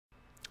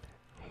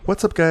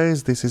What's up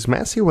guys, this is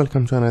Massey.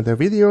 Welcome to another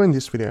video. In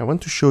this video I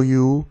want to show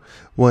you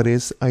what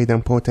is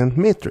idempotent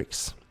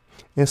matrix.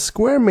 A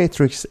square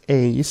matrix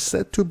A is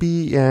said to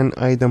be an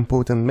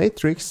idempotent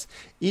matrix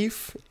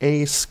if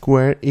A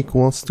squared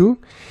equals to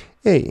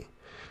A.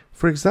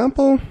 For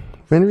example,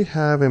 when we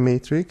have a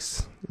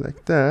matrix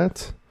like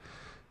that,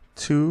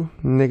 2,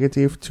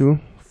 negative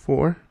 2,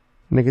 4,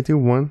 negative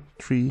 1,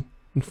 3,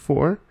 and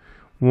 4,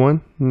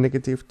 1,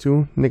 negative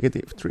 2,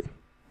 negative 3.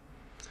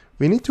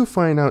 We need to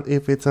find out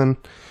if it's an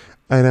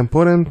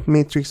idempotent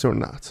matrix or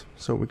not.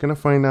 So we're going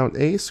to find out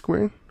A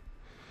squared,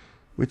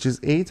 which is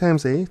A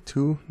times A,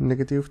 2,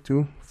 negative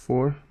 2,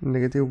 4,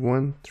 negative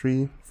 1,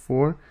 3,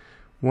 4,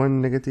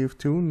 1, negative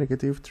 2,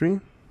 negative 3.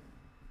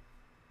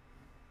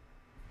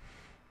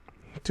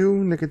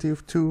 2,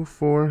 negative 2,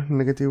 4,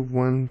 negative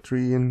 1,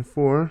 3, and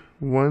 4,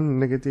 1,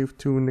 negative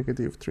 2,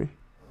 negative 3.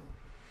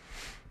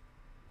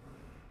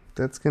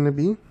 That's going to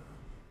be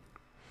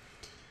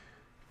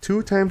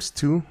 2 times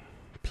 2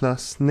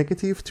 plus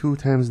negative 2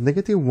 times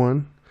negative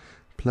 1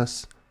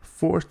 plus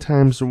 4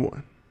 times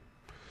 1.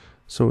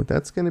 So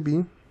that's going to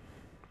be,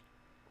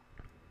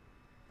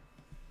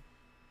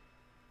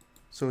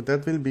 so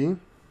that will be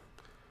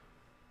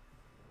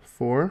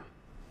 4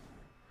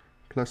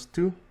 plus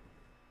 2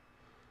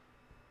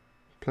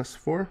 plus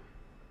 4.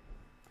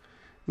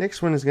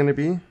 Next one is going to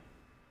be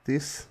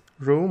this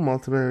row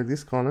multiplied by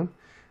this column.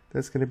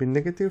 That's going to be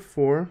negative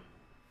 4,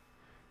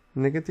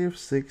 negative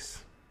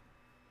 6,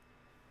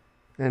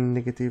 and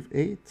negative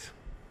 8.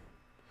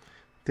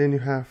 Then you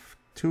have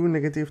 2,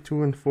 negative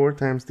 2, and 4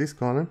 times this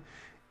column.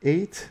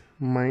 8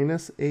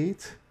 minus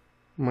 8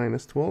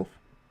 minus 12.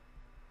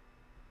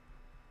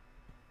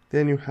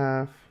 Then you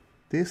have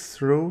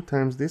this row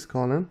times this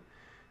column.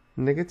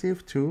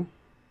 Negative 2,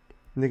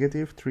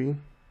 negative 3,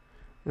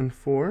 and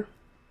 4.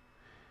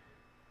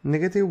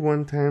 Negative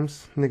 1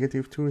 times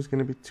negative 2 is going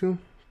to be 2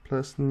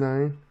 plus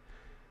 9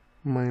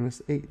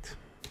 minus 8.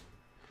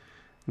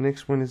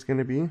 Next one is going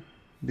to be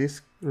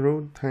this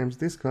row times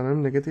this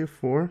column, negative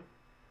 4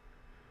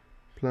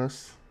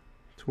 plus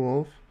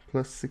 12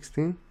 plus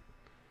 16.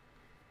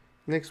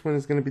 Next one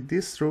is going to be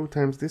this row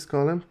times this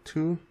column,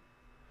 2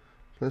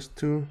 plus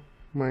 2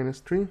 minus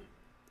 3.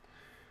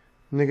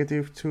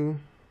 Negative 2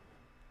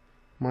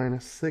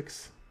 minus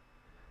 6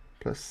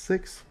 plus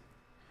 6.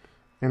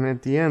 And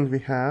at the end we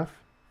have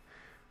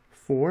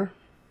 4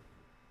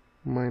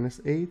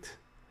 minus 8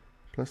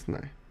 plus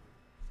 9.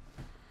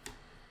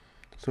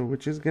 So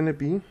which is going to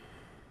be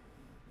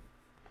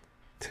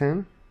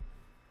 10,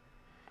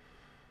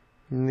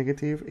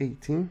 negative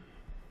 18,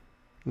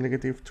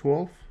 negative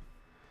 12,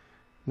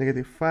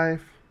 negative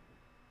 5,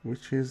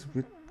 which is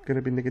going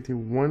to be negative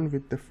 1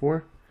 with the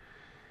 4,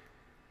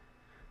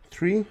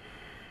 3,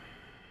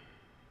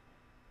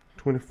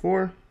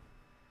 24,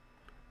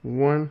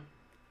 1,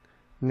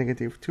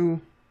 negative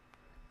 2,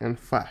 and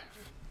 5.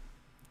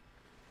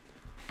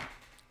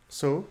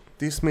 So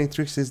this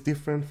matrix is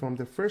different from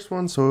the first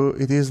one, so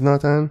it is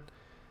not an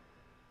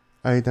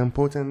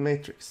idempotent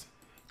matrix.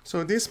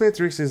 So this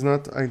matrix is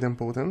not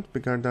idempotent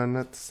because they are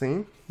not the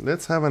same.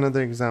 Let's have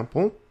another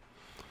example.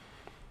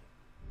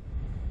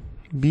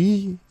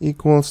 B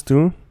equals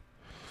to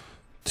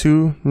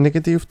 2,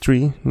 negative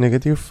 3,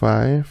 negative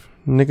 5,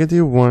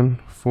 negative 1,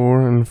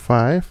 4, and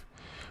 5,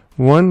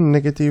 1,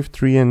 negative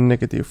 3, and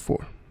negative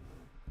 4.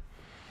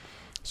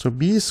 So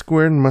B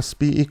squared must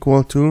be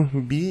equal to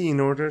B in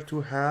order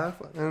to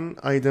have an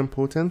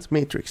idempotent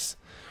matrix.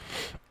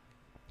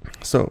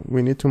 So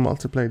we need to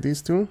multiply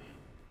these two.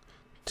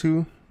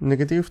 2,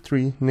 negative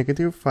 3,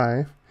 negative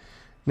 5,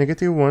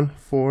 negative 1,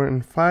 4,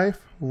 and 5,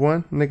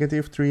 1,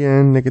 negative 3,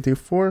 and negative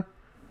 4,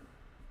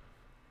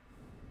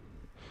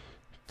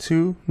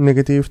 2,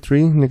 negative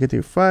 3,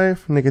 negative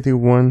 5, negative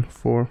 1,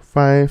 4,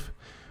 5,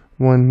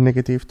 1,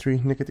 negative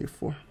 3, negative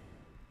 4.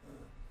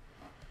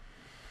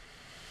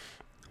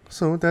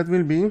 So that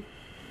will be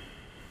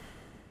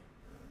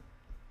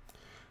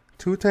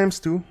 2 times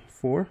 2,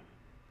 4,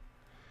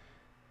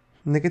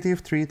 negative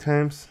 3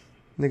 times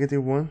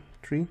negative 1,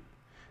 3,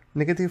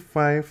 negative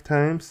 5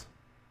 times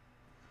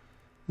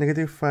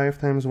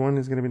 1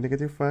 is going to be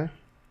negative 5.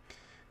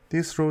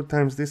 This row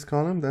times this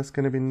column, that's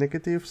going to be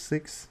negative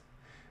 6,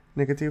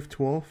 negative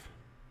 12,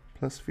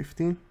 plus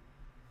 15.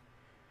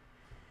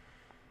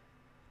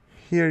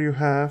 Here you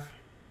have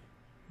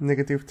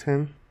negative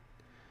 10,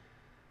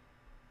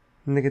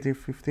 negative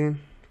 15,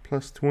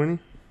 plus 20.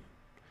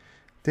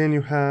 Then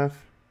you have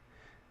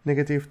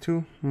negative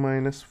 2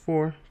 minus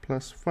 4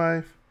 plus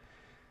 5,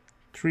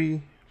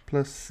 3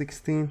 plus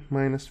 16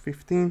 minus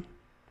 15,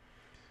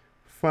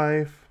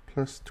 5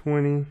 plus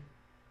 20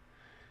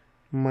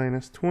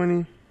 minus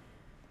 20.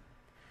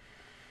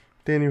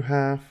 Then you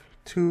have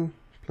 2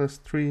 plus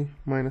 3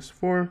 minus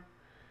 4,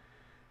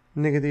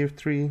 negative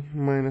 3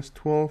 minus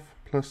 12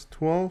 plus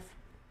 12.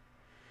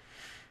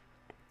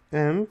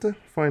 And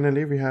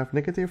finally we have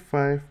negative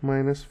 5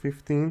 minus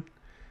 15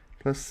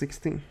 plus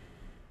 16.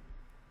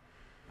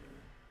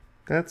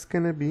 That's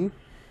gonna be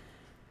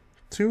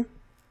 2.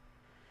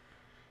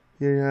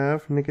 Here you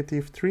have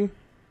negative 3,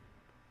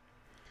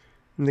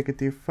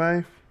 negative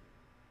 5,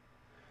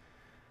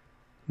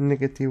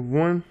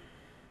 -1,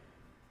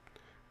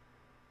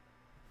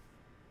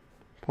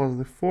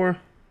 +4,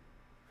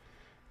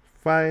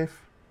 5,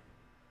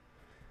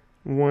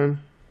 1,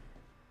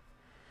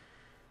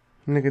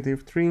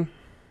 -3,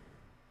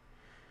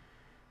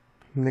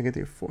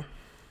 -4.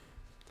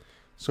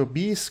 So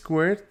b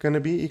squared gonna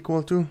be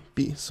equal to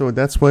b. So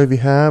that's why we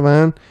have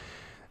an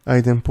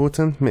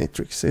idempotent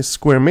matrix. A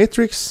square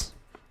matrix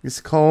is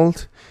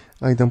called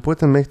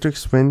idempotent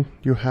matrix when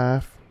you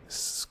have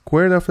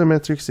square of the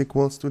matrix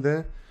equals to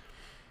the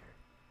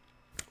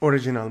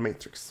original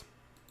matrix.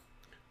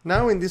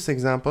 Now in this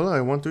example,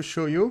 I want to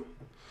show you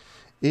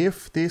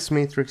if this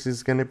matrix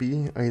is going to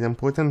be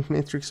idempotent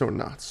matrix or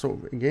not.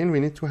 So again,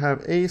 we need to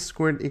have a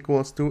squared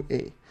equals to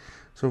a.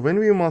 So when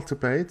we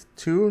multiply it,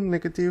 2,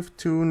 -2,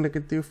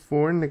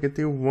 -4,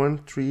 -1,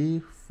 3,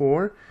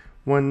 4,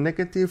 1,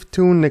 -2,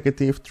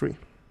 -3.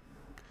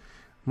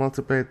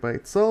 Multiply it by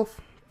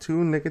itself,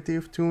 2,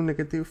 -2,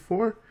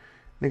 -4,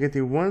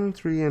 -1,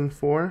 3, and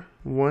 4,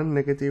 1,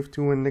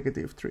 -2, and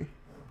 -3.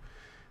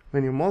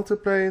 When you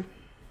multiply it,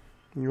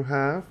 you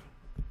have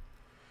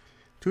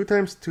 2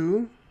 times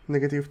 2,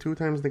 -2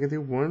 times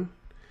 -1,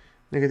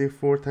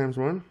 -4 times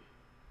 1.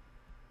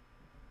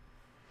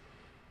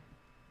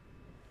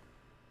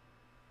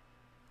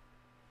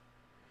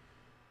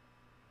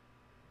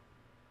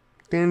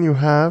 Then you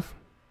have,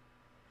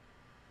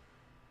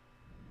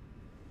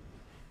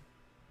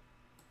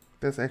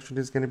 that's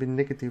actually is going to be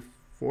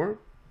 -4,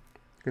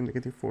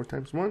 -4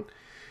 times 1.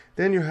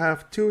 Then you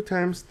have 2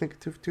 times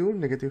 -2,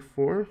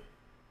 -4,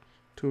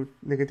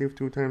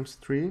 2 times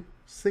 3,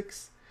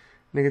 6,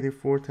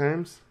 -4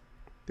 times,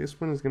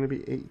 this one is going to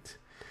be 8.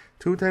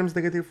 2 times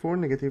 -4,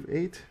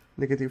 -8,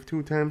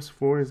 -2 times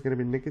 4 is going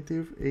to be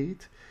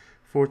 -8,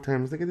 4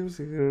 times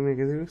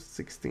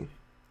 -16.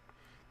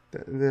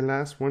 The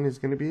last one is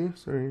going to be,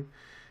 sorry,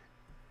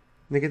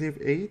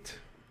 -8,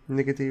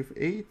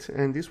 -8,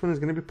 and this one is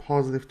going to be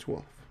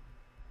 +12.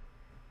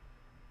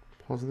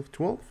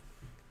 +12.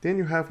 Then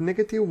you have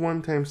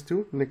 -1 times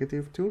 2,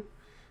 -2,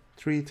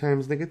 3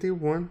 times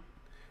 -1,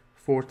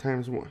 4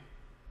 times 1.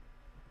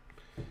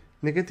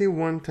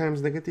 -1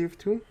 times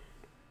 -2,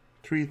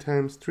 3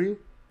 times 3,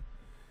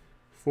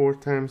 4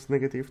 times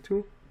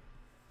 -2.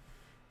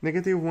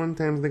 -1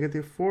 times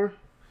 -4,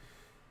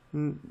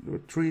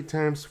 3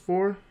 times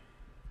 4,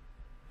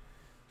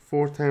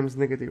 4 times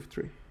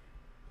 -3.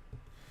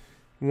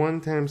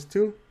 1 times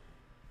 2,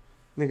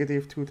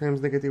 -2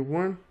 times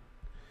 -1,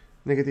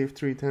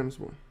 -3 times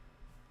 1.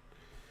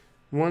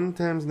 1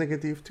 times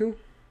 -2,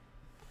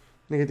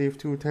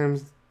 -2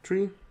 times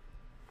 3,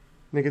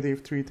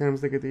 -3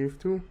 times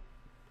 -2.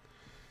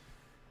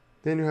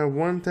 Then you have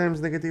 1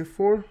 times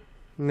 -4,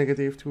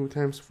 -2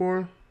 times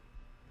 4,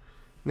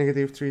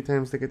 -3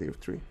 times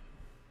 -3.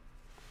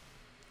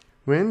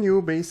 When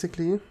you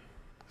basically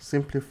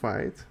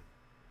simplify it,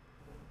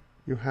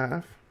 you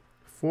have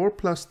 4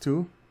 plus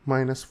 2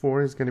 minus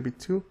 4 is going to be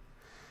 2.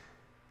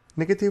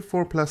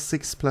 -4 plus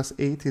 6 plus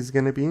 8 is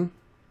going to be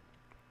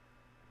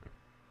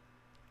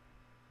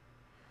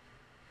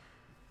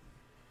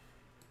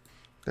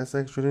that's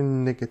actually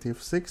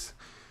 -6.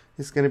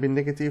 It's going to be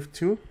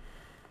 -2.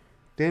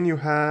 Then you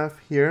have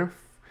here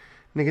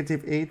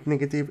 -8,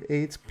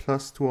 -8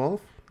 plus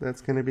 12.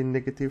 That's going to be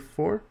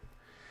 -4.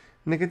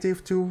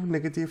 -2,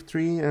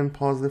 -3, and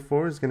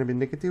 +4 is going to be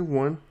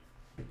 -1.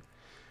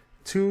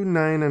 2,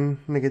 9, and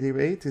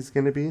 -8 is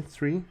going to be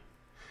 3.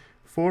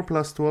 4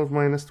 plus 12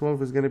 minus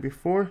 12 is going to be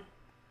 4.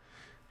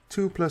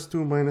 2 plus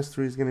 2 minus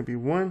 3 is going to be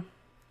 1.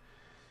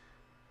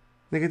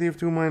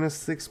 -2 minus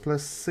 6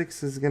 plus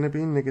 6 is going to be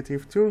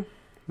 -2.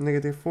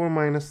 -4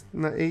 minus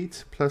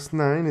 8 plus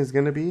 9 is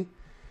going to be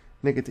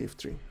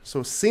 -3.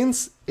 So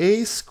since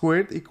a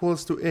squared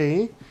equals to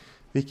a,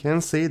 we can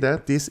say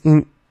that this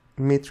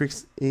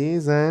matrix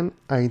is an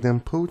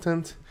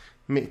idempotent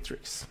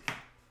matrix.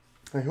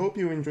 I hope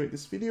you enjoyed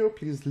this video.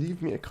 Please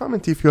leave me a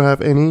comment if you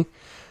have any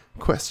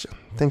question.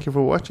 Thank you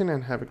for watching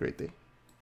and have a great day.